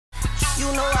You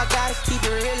know I gotta keep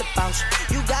it real about you.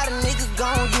 You got a nigga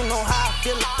gone, you know how I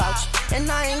feel about you. And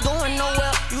I ain't going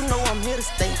nowhere, you know I'm here to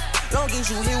stay. Long as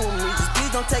you here with me, just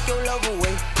please don't take your love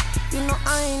away. You know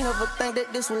I ain't never think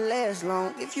that this would last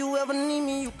long. If you ever need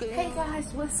me, you can. Hey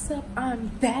guys, what's up? I'm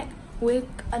back with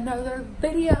another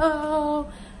video.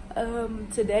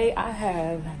 Today I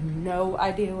have no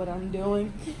idea what I'm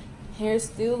doing. Hair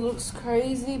still looks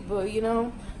crazy, but you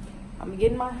know, I'm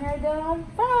getting my hair done on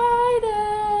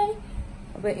Friday.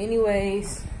 But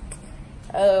anyways,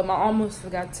 I almost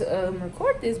forgot to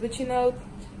record this, but you know,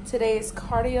 today is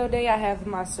cardio day. I have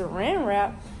my saran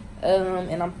wrap,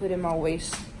 and I'm putting my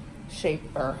waist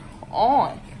shaper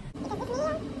on.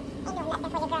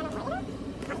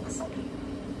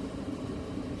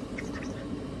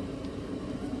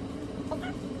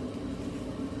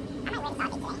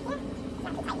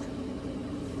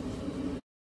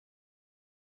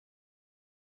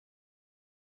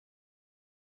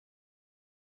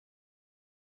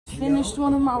 Finished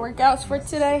one of my workouts for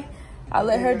today. I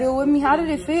let her do it with me. How did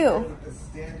it feel?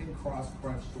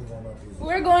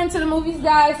 We're going to the movies,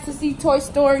 guys, to see Toy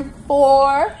Story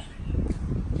 4.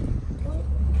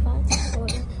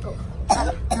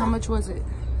 How much was it?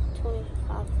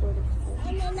 $25.44.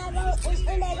 And then they're gonna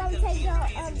take your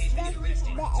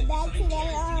stuff back to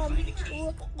their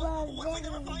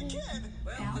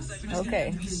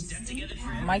Okay.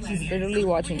 Mikey's literally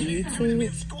watching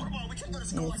YouTube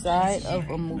inside of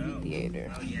a movie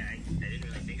theater.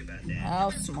 How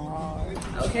smart.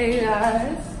 Okay,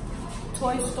 guys.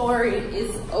 Toy Story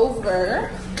is over.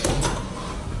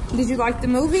 Did you like the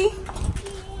movie?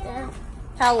 Yeah.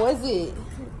 How was it?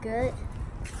 Good.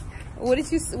 What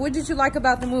did you like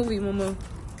about the movie, Mumu?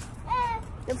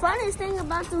 The funniest thing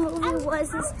about the movie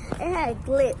was it had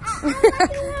glitch. I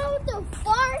like the one with the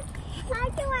fork. I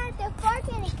like the one with the fork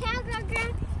and the cowgirl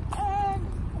girl and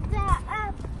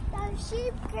the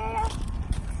sheep girl.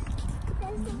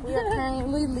 We are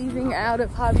currently leaving out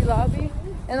of Hobby Lobby,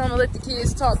 and I'm gonna let the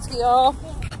kids talk to y'all.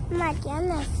 Mikey, I'm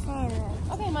not saying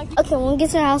that. Okay, Mikey. Okay, when we get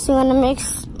to the house, we're gonna make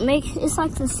it's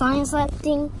like the science lab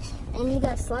thing, and we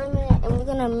got slime in it, and we're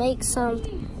gonna make some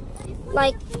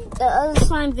like the other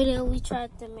slime video we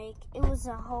tried to make. It was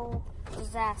a whole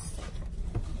disaster.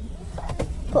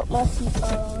 Put my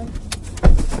seatbelt on.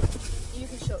 You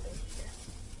can show them.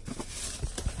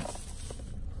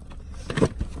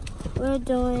 We're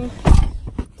doing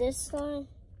this slime.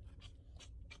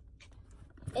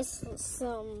 It's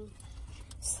some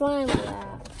slime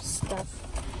lab stuff.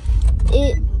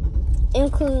 It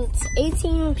includes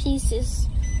 18 pieces.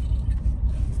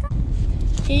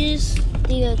 Here's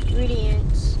the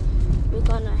ingredients we're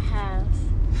gonna have.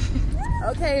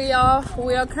 Okay, y'all,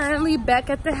 we are currently back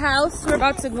at the house. We're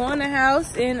about to go in the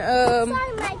house and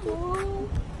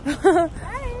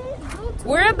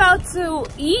we're about to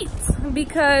eat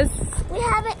because we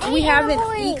haven't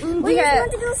eaten. We just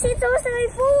want to go see Toy Story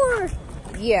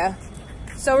 4. Yeah.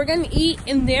 So we're gonna eat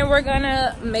and then we're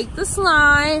gonna make the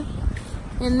slime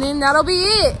and then that'll be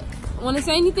it. Wanna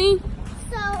say anything?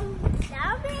 So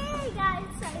that'll be it, guys.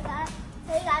 So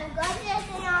you gotta go to this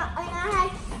in our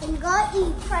house and go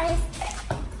eat first.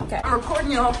 Okay, I'm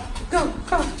recording y'all. Go,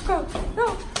 go, go, go,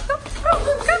 go, go,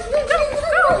 go,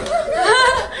 go.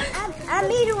 I'm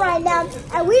eating right now,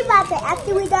 and we about to,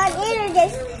 after we done eating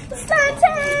this, slime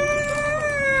time!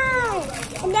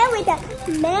 And then we done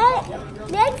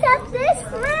mix up this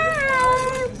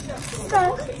slime. So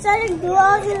the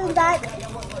gloves and that.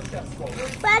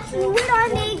 But we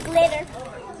don't need glitter.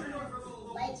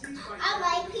 I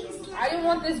like pink slime. I didn't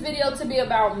want this video to be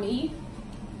about me.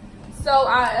 So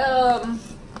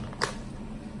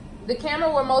the camera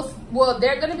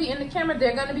they're gonna be in the camera,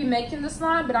 they're gonna be making the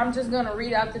slime, but I'm just gonna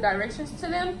read out the directions to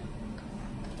them.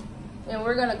 And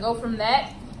we're gonna go from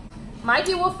that.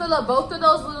 Mikey will fill up both of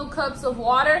those little cups of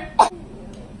water.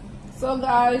 So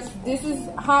guys, this is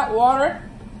hot water.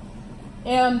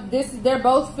 And they're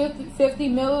both 50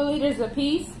 milliliters a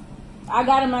piece. I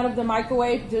got them out of the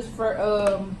microwave just for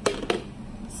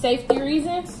safety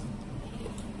reasons.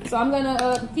 So I'm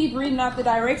gonna keep reading out the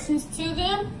directions to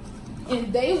them,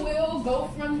 and they will go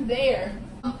from there.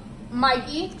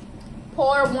 Mikey,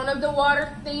 pour one of the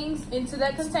water things into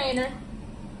that container.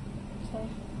 Okay,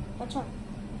 that's right.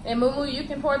 And Mumu, you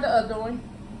can pour the other one.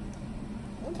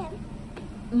 Okay.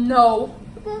 No.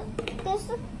 This.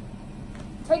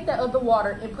 Take that other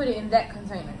water and put it in that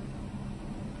container.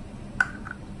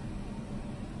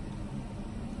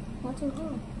 What's in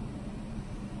here?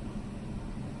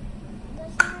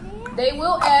 They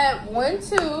will add 1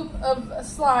 tube of a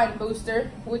slime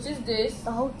booster, which is this.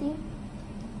 The whole thing?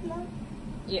 No.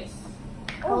 Yes.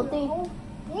 The whole thing?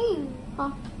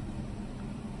 Huh?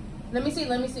 Let me see.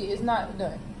 It's not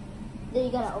done. Then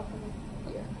you gotta open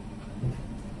it. Yeah.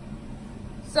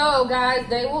 So, guys,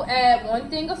 they will add 1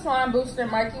 thing of slime booster.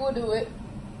 Mikey will do it.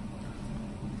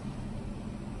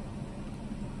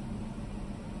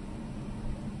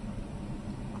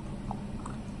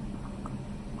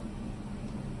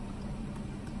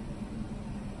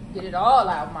 Get it all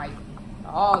out, Mikey.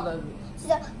 All of it.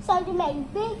 So you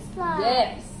make big slime.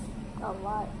 Yes. A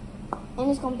lot. And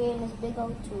it's gonna be in this big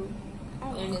old tube.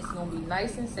 And it's gonna be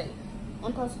nice and safe.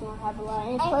 And plus we're gonna have a lot.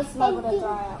 And plus it's not gonna dry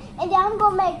out. And then I'm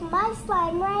gonna make my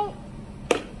slime, right?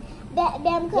 Then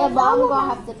Yeah, but I'm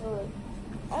gonna have to do it.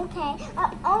 Okay.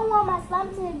 I don't want my slime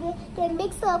to get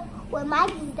mixed up with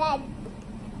Mikey's dad.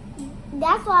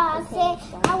 That's why I said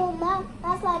I want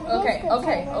my slime in his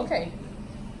container. Okay.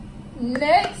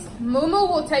 Next, Mumu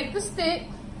will take the stick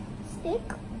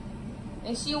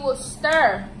and she will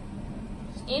stir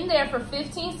in there for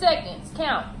 15 seconds.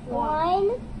 Count. 1,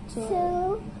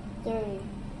 2, 3,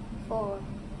 4,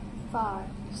 5.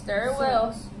 Stir it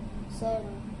well. 7,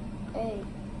 8.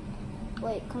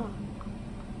 Wait, come on.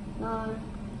 9,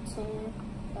 10,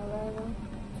 11,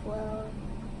 12,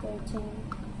 13,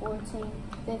 14,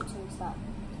 15. Stop.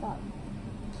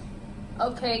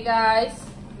 Okay, guys.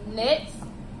 Next,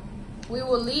 we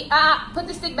will leave. Put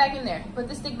the stick back in there.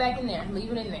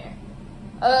 Leave it in there.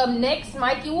 Next,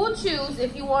 Mikey will choose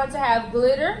if you want to have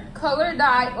glitter, color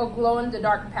dye, or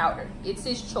glow-in-the-dark powder. It's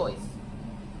his choice.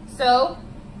 So,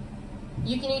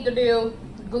 you can either do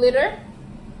glitter,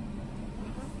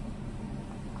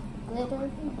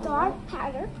 dark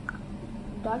powder.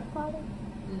 Dark powder?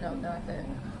 no, not that.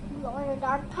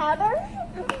 Dark powder.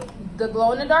 The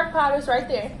glow-in-the-dark powder is right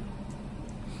there.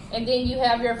 And then you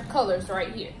have your colors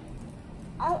right here.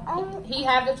 He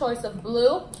have the choice of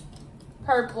blue,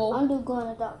 purple, I'm doing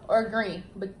glow-in-the-dark or green.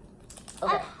 But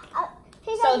okay.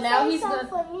 So now he's gonna.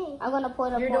 for me. I'm gonna pour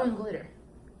it up. You're doing glitter.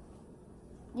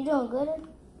 You doing glitter?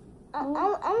 I'm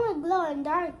gonna glow in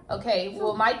dark. Okay.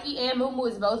 Well, Mikey and Mumu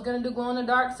is both gonna do glow in the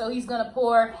dark, so he's gonna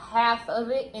pour half of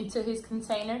it into his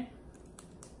container.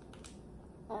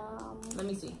 Let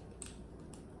me see.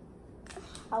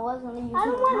 I wasn't using. I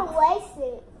don't want to waste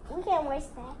it. We can't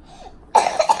waste that.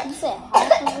 You said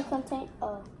half of the container?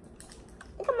 Oh.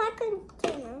 Look at my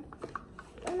container.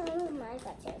 Oh, no, look at my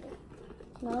container.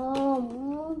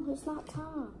 No, it's not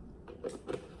time.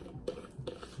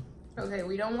 Okay,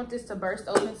 we don't want this to burst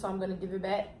open, so I'm gonna give it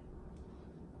back.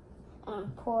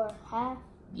 Pour half?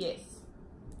 Yes.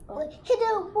 Mumu's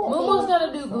Mumu's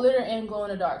gonna do glitter and glow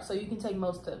in the dark, so you can take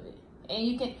most of it. And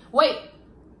you can, wait,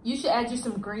 you should add just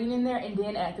some green in there and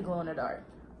then add the glow in the dark.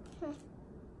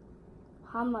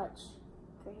 How much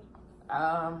green?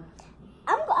 I'm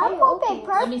gonna pay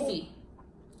purple. Let me see.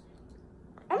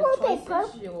 I'm gonna pay The choice purple.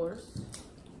 is yours.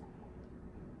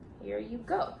 Here you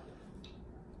go.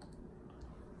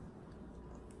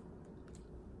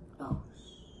 Oh.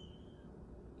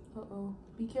 Uh-oh.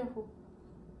 Be careful.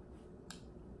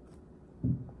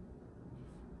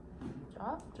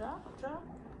 Drop.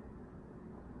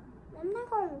 I'm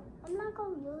not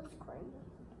gonna use green.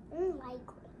 I don't like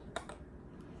green.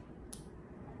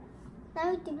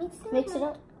 Now we can Mix it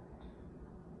up.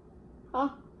 Huh?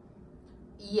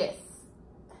 Yes.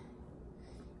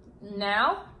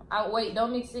 Now, wait,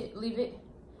 don't mix it, leave it.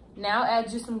 Now add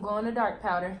just some glow in the dark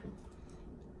powder.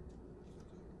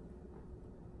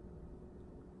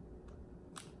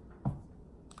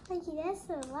 That's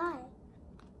a lot.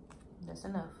 That's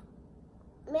enough.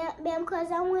 Ma'am,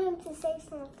 because I want him to say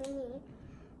something to me.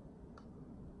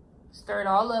 Stir it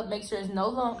all up. Make sure there's no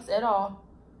lumps at all.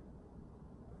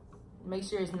 Make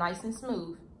sure it's nice and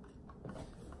smooth.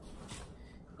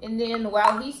 And then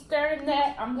while he's stirring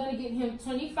that, I'm going to get him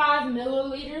 25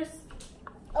 milliliters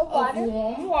Of water. of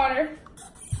warm water.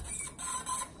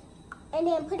 And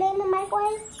then put it in the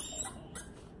microwave.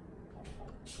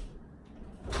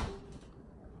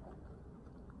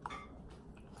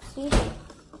 See?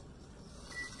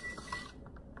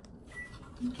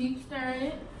 Keep stirring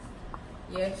it.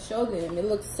 Yeah, show them. It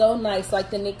looks so nice, like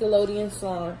the Nickelodeon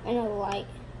Slime. And a light.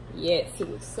 Yes, it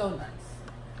looks so nice.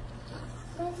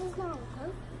 This is not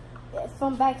huh?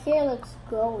 From back here, it looks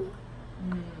glowy.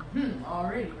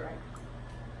 Already, right?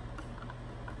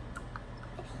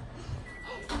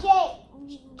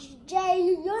 Jay,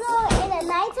 you know, in the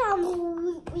nighttime,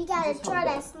 we gotta try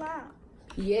that slime.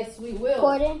 Yes, we will.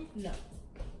 Pour it in? No.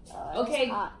 Oh, Okay,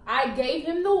 it's hot. I gave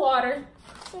him the water.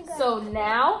 So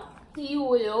now he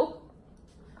will.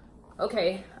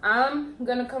 Okay, I'm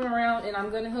gonna come around and I'm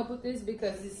gonna help with this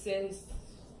because it says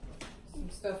some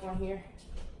stuff on here.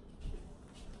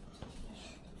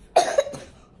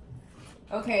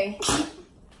 Okay,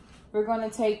 we're gonna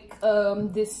take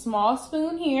this small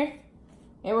spoon here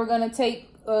And we're gonna take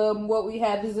what we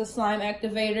have is a slime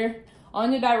activator.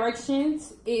 On the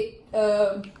directions, it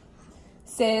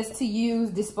says to use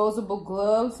disposable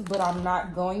gloves, but I'm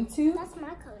not going to. That's my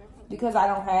color. Because I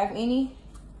don't have any.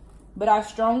 But I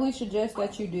strongly suggest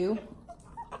that you do.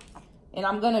 And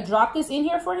I'm gonna drop this in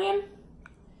here for him.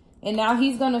 And now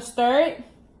he's gonna stir it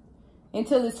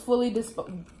until it's fully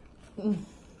disposed.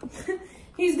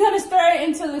 He's gonna stir it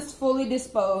until it's fully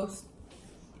disposed.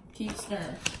 Keep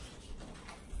stirring.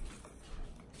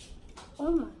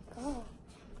 Oh my god.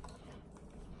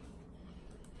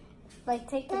 Like,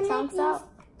 take the chunks out.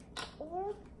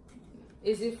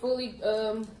 Is it fully,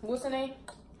 what's the name?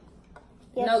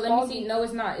 Yes, no, let me see. No,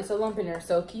 it's not. It's a lump in there,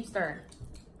 so keep stirring.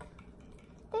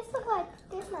 This looks like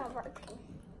this not working.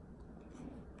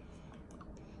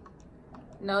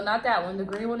 No, not that one. The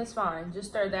green one is fine. Just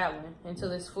stir that one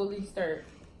until it's fully stirred.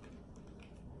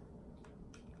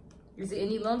 Is there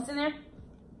any lumps in there?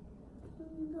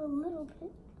 A little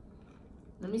bit.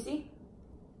 Let me see.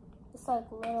 It's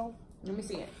like little. Let me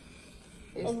see it.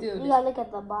 It's And still. you gotta look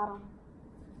at the bottom.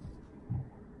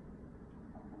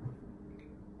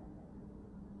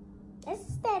 This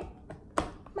is that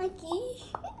Mikey.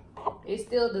 It's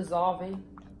still dissolving.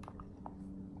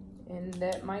 And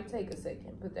that might take a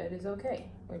second, but that is okay.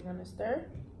 We're gonna stir.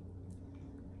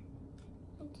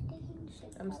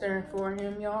 I'm stirring for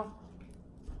him, y'all.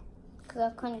 Cause I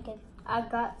couldn't get. I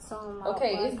got some.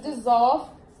 Okay, it's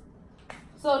dissolved.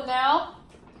 So now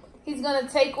he's gonna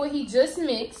take what he just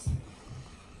mixed,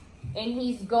 and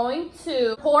he's going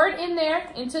to pour it in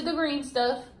there into the green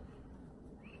stuff.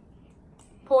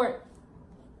 Pour it.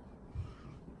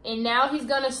 And now he's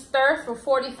gonna stir for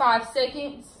 45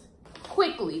 seconds.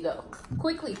 Quickly though.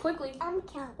 Quickly. I'm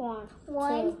counting.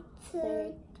 1,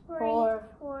 2, 3,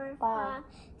 4, 5,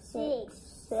 6,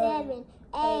 7,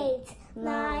 8,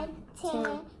 9,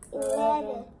 10,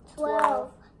 11,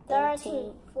 12,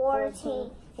 13,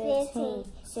 14, 15,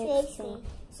 16,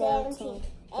 17,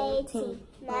 18,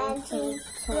 19,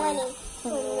 20,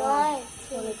 21,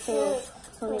 22,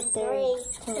 23,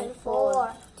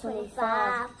 24,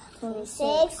 25,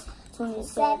 26,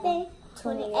 27,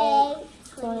 28,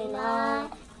 29,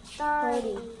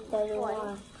 30,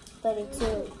 31,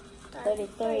 32,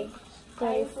 33,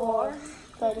 34,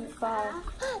 35,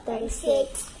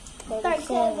 36,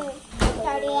 37,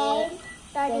 38,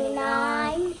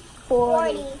 39,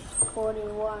 40,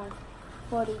 41,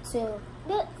 42,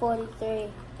 43,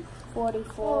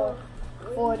 44,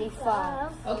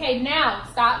 45. Okay, now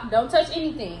stop. Don't touch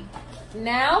anything.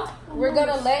 Now we're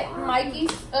gonna let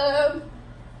Mikey's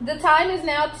the time is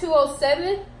now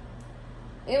 2:07,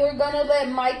 and we're gonna let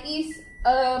Mikey's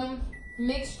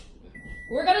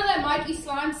we're gonna let Mikey's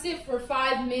slime sit for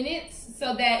 5 minutes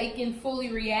so that it can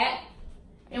fully react.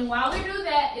 And while we do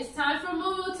that, it's time for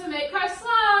Moo to make her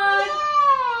slime.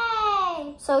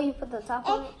 Yay! So you put the top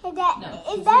on it? Is that,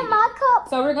 No, is that my cup?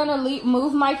 So we're gonna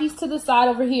move Mikey's to the side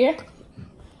over here,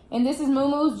 and this is Moo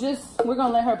Moo's. We're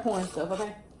gonna let her pour and stuff,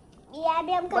 okay? Yeah,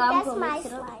 But I'm because that's gonna my mix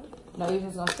it up. slime. No, you're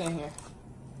just gonna stand here.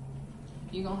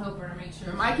 You're gonna help her to make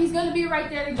sure. Mikey's gonna be right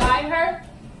there to guide her.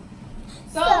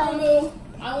 So, Moo,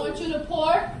 I want you to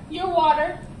pour your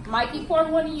water. Mikey, pour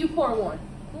one and you pour one.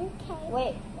 Okay.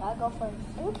 Wait, I'll go first.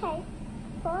 Okay.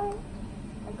 Pour it.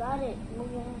 I got it.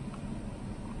 Move on.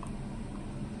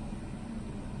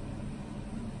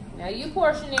 Now you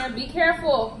pour, Shanier. Be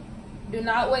careful. Do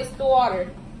not waste the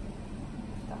water.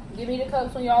 Give me the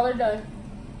cups when y'all are done.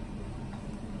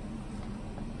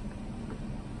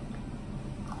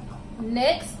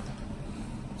 Next,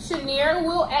 Shanier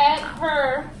will add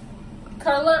her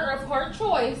color of her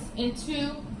choice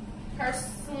into her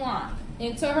slime,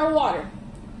 into her water.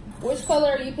 Which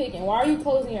color are you picking? Why are you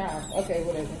closing your eyes? Okay,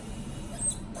 whatever.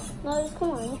 No, just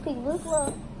come on. You pick blue.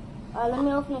 Alright, let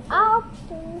me open it. I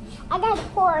got to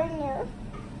pour in there.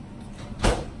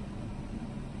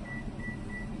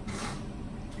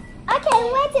 I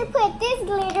can't wait to put this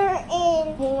glitter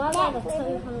in. Well, I gotta that tell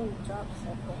you glitter. how many drops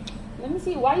I put. Let me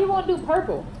see. Why you want to do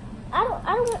purple? I don't.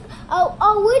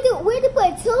 Oh, we to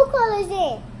put 2 colors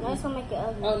in. Now it's gonna make it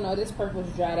ugly. Oh no, this purple's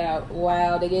dried out.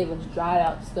 Wow, they gave us dried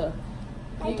out stuff.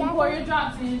 You can pour your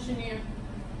drops in, Shanier.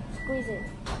 Squeeze it.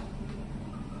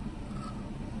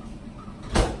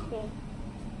 Okay.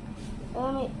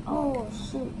 Oh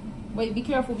shoot. Wait, be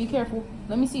careful, be careful.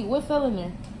 Let me see, what fell in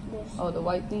there? This. Oh, the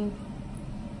white thing.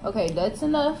 Okay, that's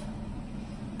enough.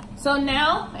 So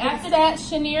now, after that,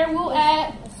 Shanier will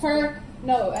add her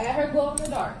glow in the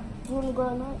dark. You wanna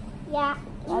go night? Yeah.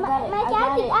 I got it.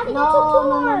 I think I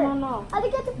No. I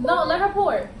think I to pour. No, let her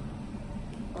pour it.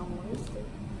 Don't waste it.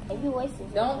 If you waste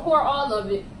it. Don't pour all of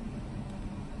it.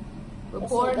 But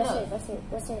pour enough.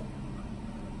 That's it.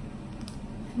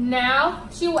 Now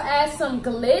she will add some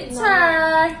glitter. No.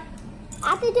 I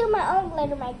have to do my own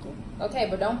glitter, Mikey. Okay,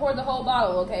 but don't pour the whole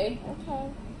bottle, okay? Okay.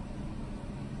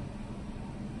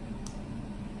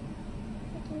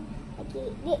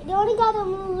 They only got a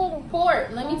little. Pour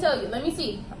it. Let me tell you. Let me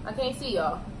see. I can't see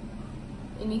y'all.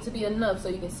 It needs to be enough so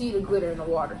you can see the glitter in the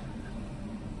water.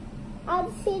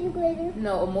 I'll see the glitter.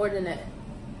 No, more than that.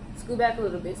 Scoot back a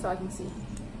little bit so I can see.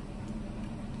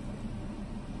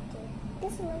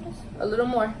 Just a little. A little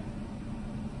more.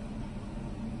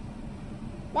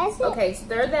 That's it. Okay,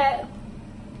 stir that.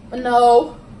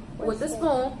 No. With the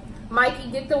spoon.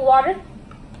 Mikey, get the water.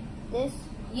 This?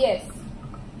 Yes.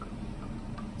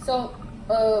 So,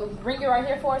 bring it right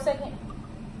here for a second.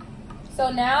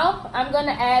 So now, I'm going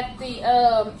to add the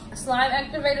slime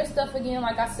activator stuff again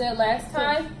like I said last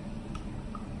time.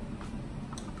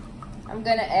 I'm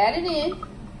going to add it in.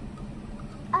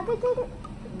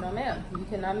 No, ma'am. You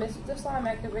cannot mess with the slime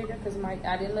activator because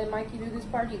I didn't let Mikey do this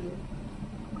part either.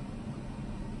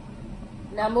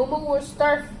 Now, Moo will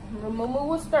stir. Moo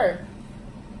will stir.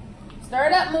 Stir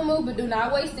it up, Moo, but do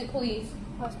not waste it, please.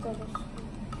 I'll stir this.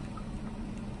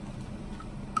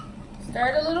 Stir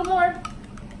it a little more.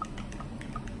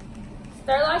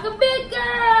 Stir like a big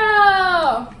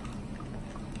girl.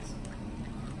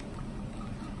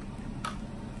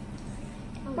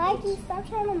 Mikey, stop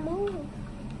trying to move.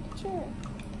 Sure.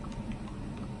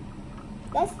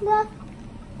 That's enough.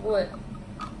 What?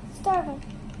 Stir them.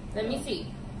 Let me see.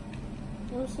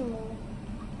 Let me see more.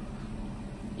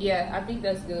 Yeah, I think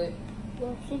that's good.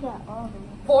 Yeah, she got all of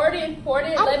them. Pour it in. Pour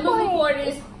it in. Let Moo pour it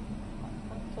in.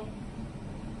 Okay.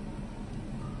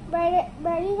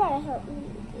 Brad, you gotta help me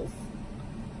with this.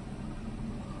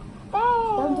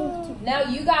 Don't do it too. Now,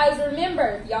 you guys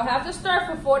remember, y'all have to stir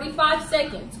for 45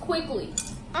 seconds. Quickly.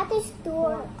 At the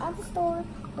store.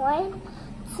 1,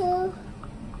 2,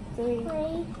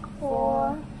 3,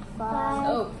 4, 5.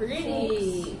 Oh,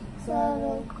 pretty. 6,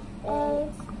 7, 8,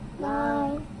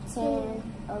 9, 10,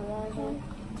 11,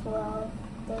 12,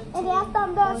 13, and after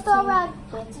I'm done, store around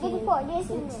 14,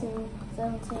 16,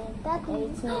 17, 18,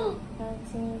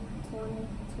 19, 20,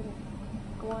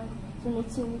 21,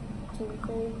 22,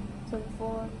 23,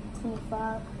 24,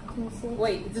 25, 26.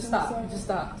 Wait, just stop. Just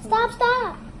stop.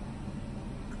 Stop.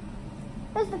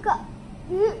 That's the cup.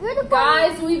 You're the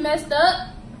Guys, we messed up.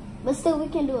 But still, we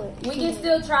can do it. We can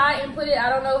still try and put it. I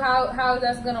don't know how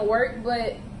that's going to work,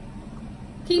 but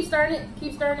keep stirring it.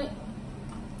 Keep stirring it.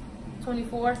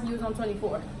 24. You was on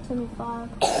 24. 25,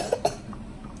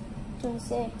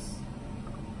 26,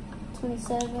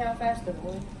 27, Count faster,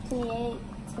 boy. 28,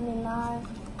 29,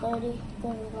 30,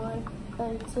 31,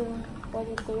 32,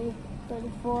 33,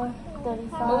 34,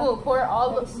 35. We'll pour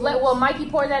all the. 36. Well, Mikey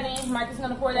pour that in. Mikey's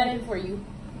gonna pour that in for you.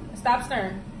 Stop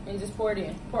stirring and just pour it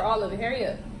in. Pour all of it. Hurry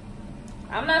up.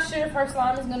 I'm not sure if her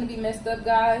slime is gonna be messed up,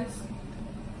 guys,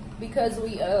 because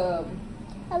we a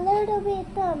little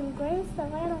bit green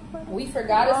stuff. we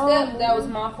forgot a step. That was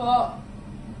my fault.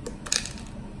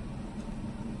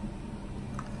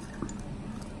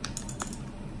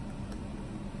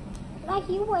 Like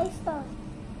you waste stuff.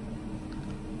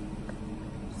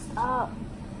 Stop.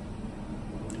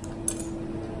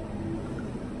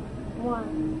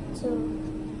 1,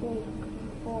 2, 3,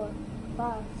 4,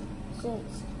 5,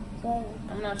 6, 7.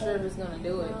 I'm not sure if it's gonna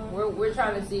do it. We're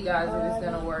trying to see, guys, if it's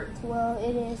gonna work. 12,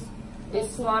 it is.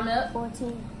 It's slime up.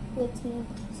 14, 15,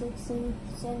 16,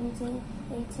 17,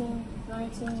 18,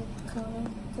 19, 20,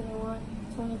 21,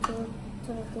 22,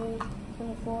 23,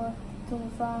 24,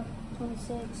 25,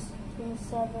 26,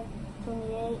 27,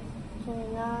 28,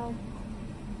 29,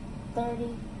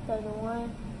 30,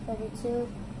 31, 32,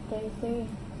 33,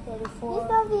 34, This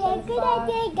gonna be a good 35,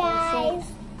 idea, guys.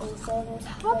 36, 37,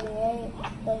 38,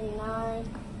 39,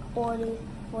 40,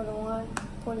 41,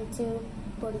 42,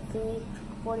 43,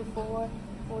 44,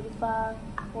 45,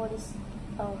 40.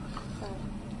 Oh, sorry.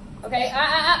 Okay,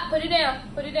 put it down.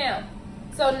 Put it down.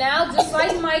 So now, just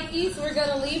like Mikey's, we're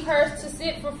gonna leave hers to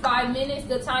sit for 5 minutes.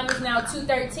 The time is now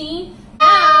 2:13.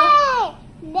 Now,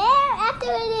 Then after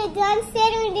we're done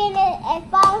sitting in it at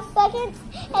 5 seconds,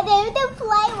 and then we can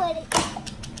play with it.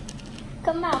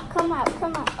 Come out.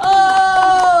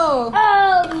 oh,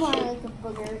 Mine look like a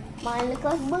booger. Mine look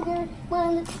like booger.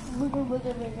 Mine looks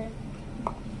booger.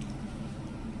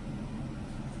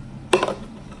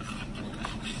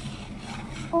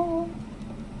 Oh.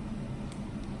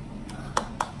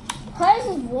 Hers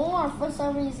is warm for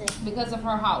some reason. because of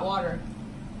her hot water.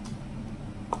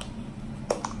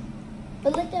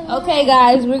 But look at Okay,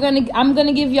 guys, I'm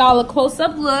gonna give y'all a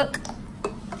close-up look.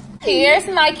 Here's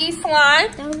Mikey's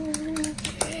slime.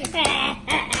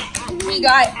 We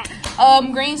got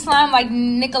green slime like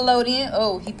Nickelodeon.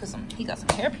 Oh, he got some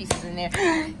hair pieces in there.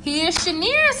 Here's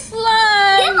Shanier's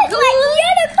slime. It looks like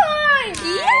unicorn.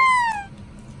 Yeah.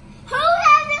 Who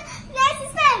has the best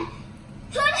slime?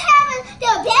 Who has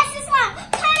the best slime?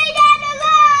 Comment down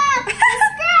below.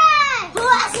 Subscribe. Who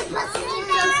has the best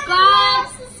slime?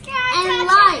 Subscribe and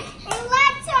like. And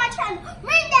like to our channel.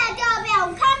 Ring that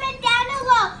doorbell. Comment down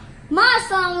below. My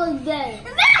slime looks better.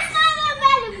 My slime looks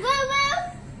better, boo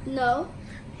boo. No.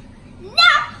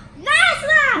 No, my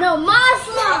slime. No, my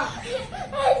slime.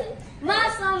 My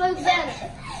slime looks better.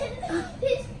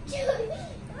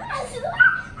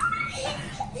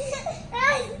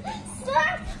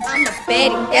 I'm a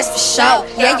baddie, that's for sure.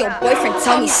 Yeah, your boyfriend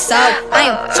told me so. I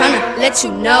am tryna let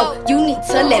you know. You need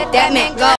to let that man go.